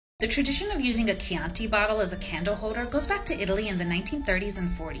The tradition of using a chianti bottle as a candle holder goes back to Italy in the 1930s and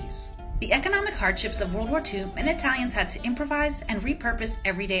 40s. The economic hardships of World War II meant Italians had to improvise and repurpose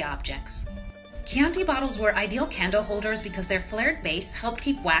everyday objects. Chianti bottles were ideal candle holders because their flared base helped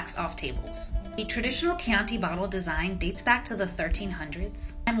keep wax off tables. The traditional Chianti bottle design dates back to the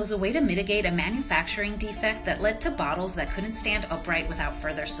 1300s and was a way to mitigate a manufacturing defect that led to bottles that couldn't stand upright without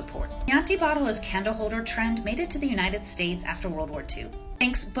further support. Chianti bottle as candle holder trend made it to the United States after World War II,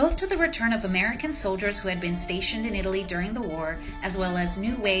 thanks both to the return of American soldiers who had been stationed in Italy during the war, as well as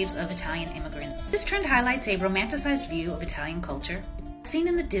new waves of Italian immigrants. This trend highlights a romanticized view of Italian culture, seen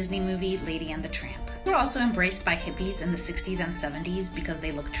in the Disney movie Lady and the Tramp. They were also embraced by hippies in the 60s and 70s because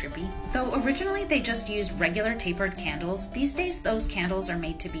they look trippy. Though originally they just used regular tapered candles, these days those candles are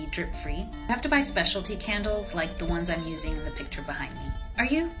made to be drip-free. You have to buy specialty candles like the ones I'm using in the picture behind me. Are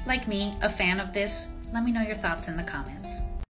you, like me, a fan of this? Let me know your thoughts in the comments.